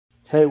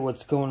Hey,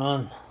 what's going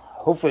on?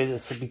 Hopefully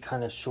this will be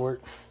kind of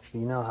short.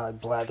 You know how I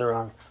blather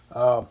on.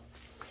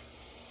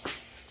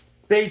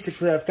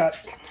 Basically, I've got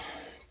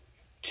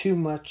too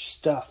much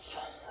stuff,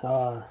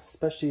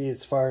 especially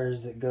as far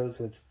as it goes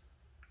with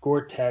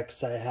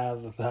Goretex. I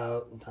have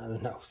about, I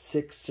don't know,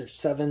 6 or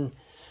 7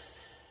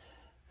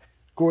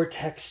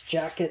 Goretex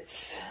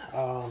jackets.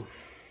 I've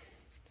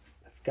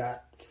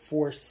got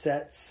 4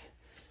 sets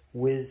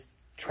with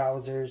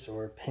trousers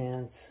or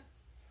pants,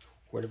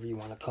 whatever you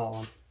want to call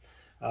them.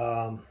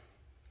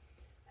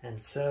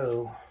 And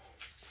so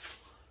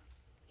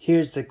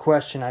here's the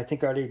question. I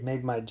think I already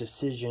made my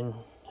decision,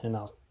 and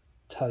I'll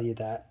tell you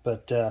that.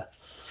 But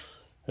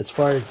as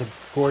far as the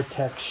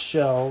Goretex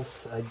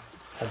shells,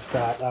 I've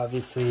got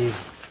obviously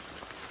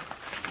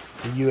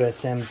the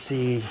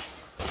USMC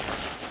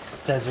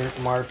Desert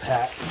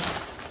Marpat,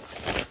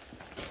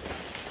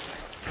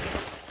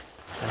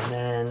 and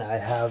then I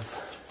have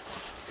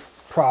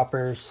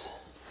Proppers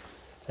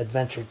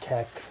Adventure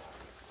Tech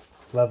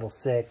level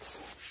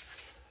 6.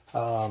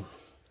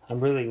 I'm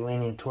really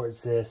leaning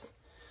towards this.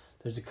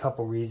 There's a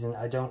couple reasons.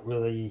 I don't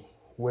really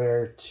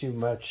wear too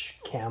much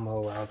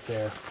camo out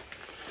there.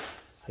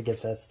 I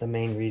guess that's the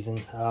main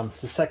reason.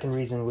 The second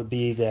reason would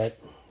be that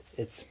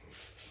it's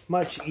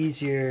much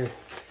easier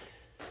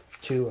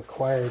to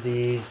acquire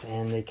these,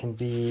 and they can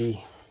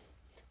be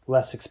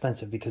less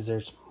expensive because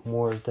there's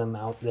more of them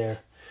out there.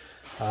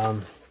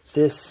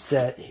 This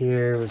set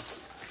here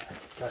was,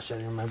 gosh, I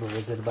don't remember,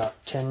 was it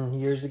about 10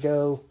 years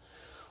ago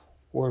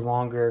or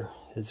longer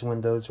is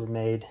when those were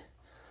made.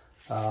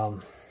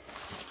 The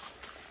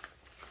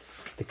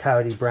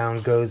Coyote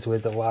Brown goes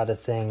with a lot of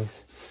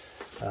things.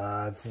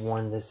 I've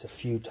worn this a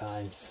few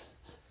times.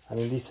 I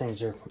mean, these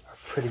things are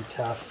pretty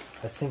tough.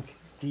 I think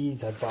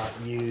these I bought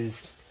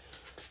used.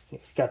 I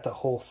got the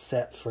whole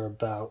set for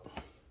about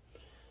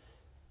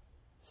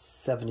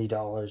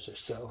 $70 or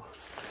so.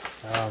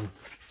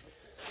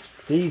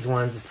 These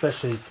ones,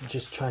 especially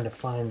just trying to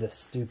find the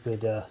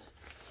stupid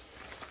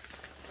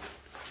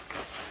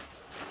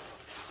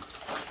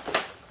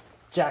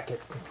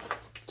jacket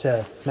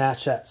to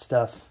match that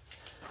stuff,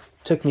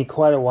 took me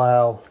quite a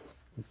while.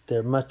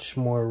 They're much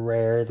more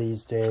rare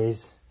these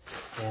days,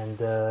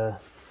 and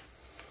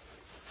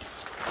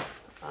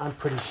I'm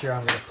pretty sure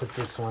I'm going to put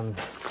this one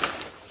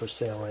for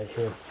sale right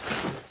here.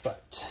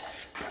 But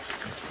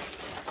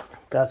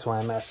that's why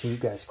I'm asking you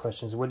guys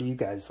questions. What do you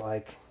guys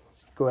like?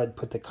 Go ahead and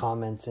put the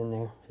comments in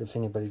there if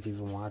anybody's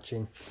even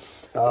watching.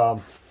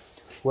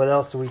 What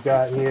else do we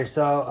got here?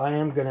 So I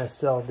am going to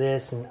sell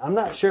this, and I'm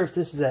not sure if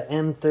this is a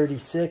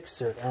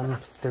M36 or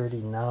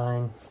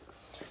M39.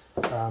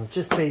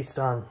 Just based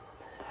on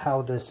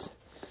how this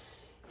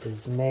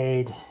is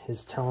made,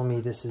 is telling me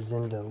this is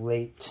in the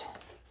late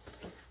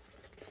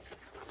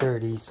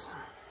 30s.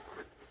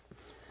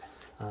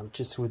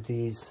 Just with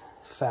these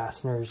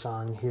fasteners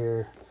on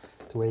here,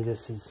 the way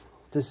this is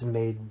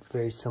made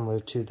very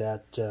similar to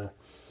that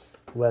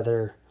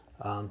leather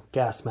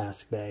gas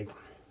mask bag.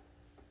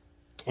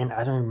 And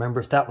I don't remember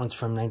if that one's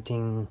from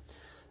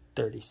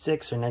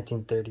 1936 or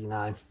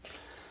 1939.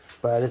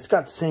 But it's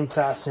got the same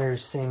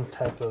fasteners, same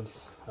type of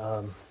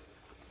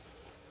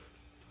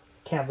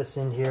canvas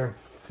in here.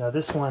 Now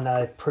this one,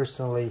 I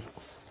personally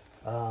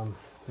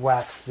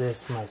waxed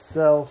this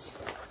myself.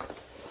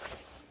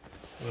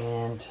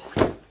 And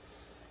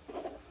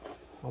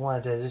I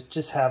wanted to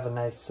just have a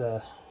nice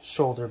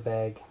shoulder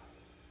bag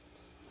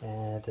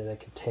that I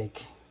could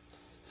take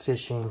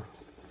fishing.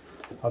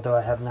 Although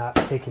I have not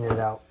taken it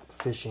out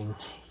fishing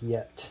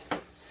yet.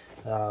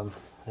 And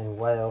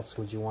why else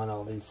would you want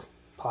all these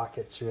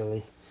pockets,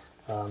 really?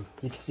 You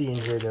can see in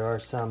here there are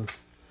some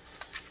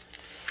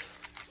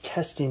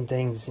testing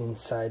things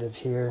inside of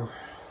here,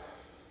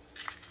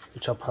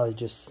 which I'll probably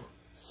just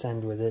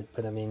send with it.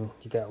 But I mean,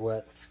 you got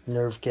what?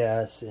 Nerve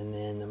gas, and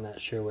then I'm not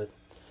sure what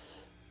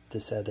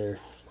this other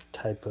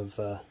type of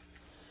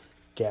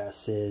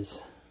gas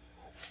is.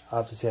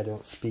 Obviously I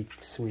don't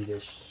speak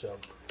Swedish, so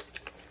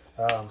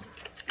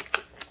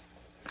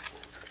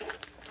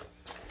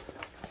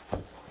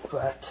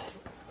but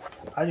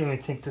I don't even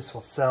think this will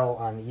sell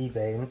on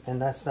eBay,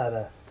 and that's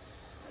not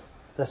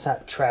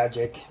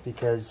tragic,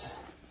 because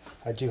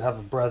I do have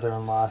a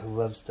brother-in-law who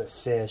loves to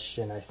fish,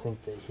 and I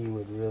think that he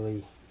would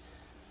really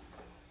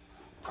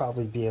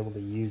probably be able to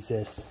use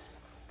this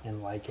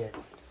and like it.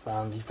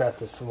 You've got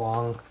this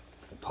long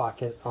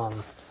pocket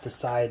on the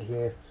side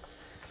here,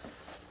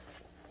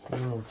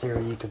 and in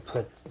theory you could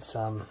put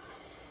some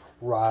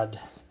rod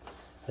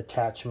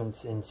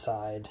attachments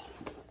inside.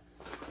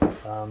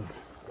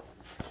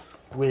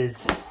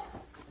 With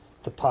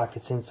the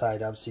pockets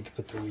inside, obviously you could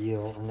put the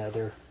reel and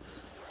other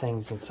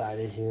things inside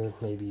of here,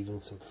 maybe even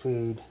some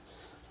food.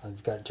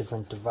 I've got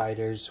different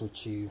dividers,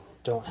 which you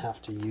don't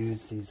have to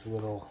use these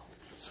little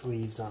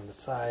sleeves on the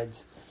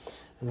sides.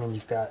 And then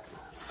you've got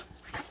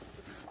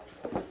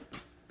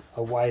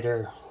a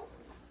wider,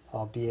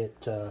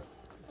 albeit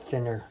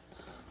thinner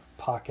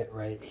pocket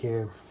right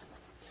here.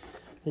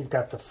 You've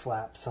got the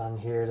flaps on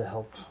here to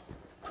help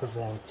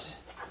prevent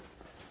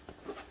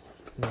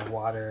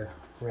water,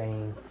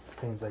 rain,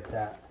 things like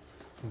that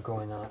from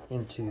going on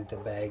into the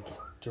bag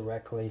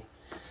directly.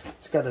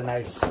 It's got a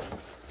nice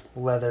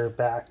leather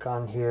back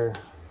on here,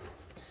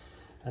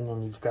 and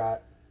then you've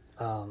got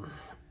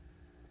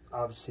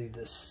obviously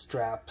this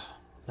strap.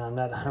 Now I'm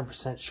not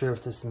 100% sure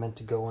if this is meant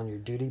to go on your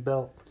duty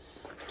belt,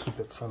 keep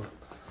it from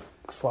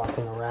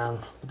flopping around,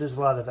 but there's a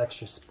lot of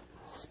extra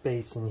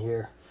space in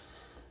here.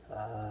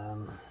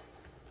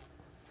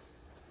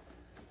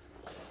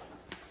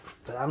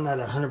 But I'm not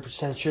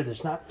 100% sure.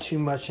 There's not too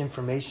much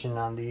information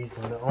on these,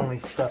 and the only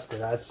stuff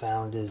that I've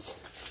found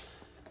is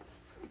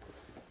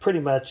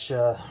pretty much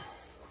the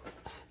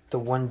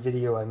one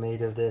video I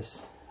made of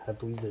this. I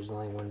believe there's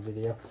only one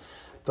video,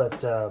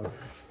 but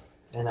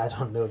and I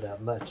don't know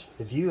that much.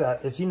 If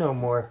you know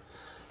more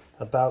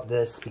about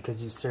this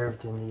because you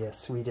served in the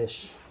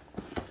Swedish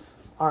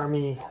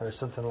Army or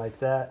something like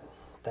that,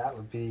 that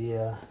would be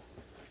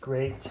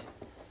great.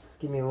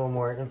 Give me a little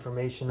more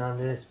information on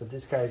this. But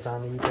this guy's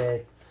on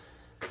eBay,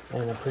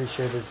 and I'm pretty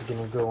sure this is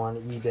going to go on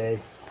eBay.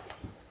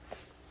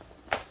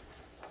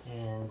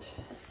 And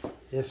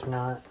if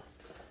not,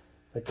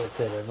 like I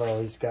said, I've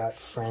always got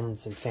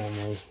friends and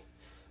family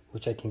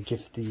which I can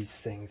gift these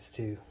things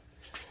to.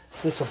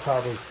 This will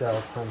probably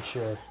sell, I'm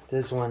sure.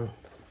 This one,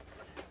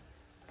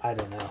 I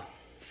don't know.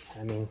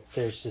 I mean,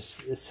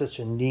 it's such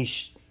a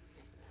niche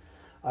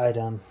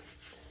item.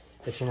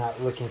 If you're not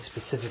looking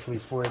specifically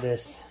for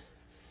this,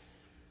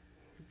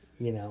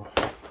 you know,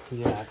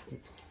 you're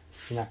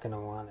not gonna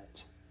want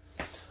it.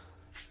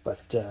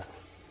 But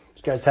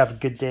you guys have a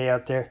good day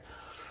out there,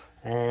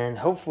 and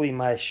hopefully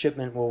my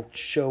shipment will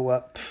show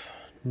up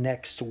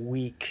next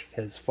week.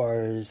 As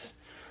far as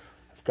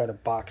I've got a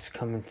box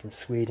coming from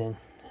Sweden,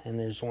 and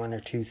there's one or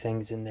two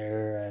things in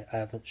there I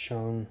haven't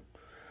shown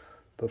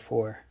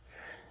before.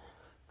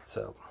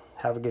 So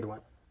have a good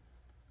one.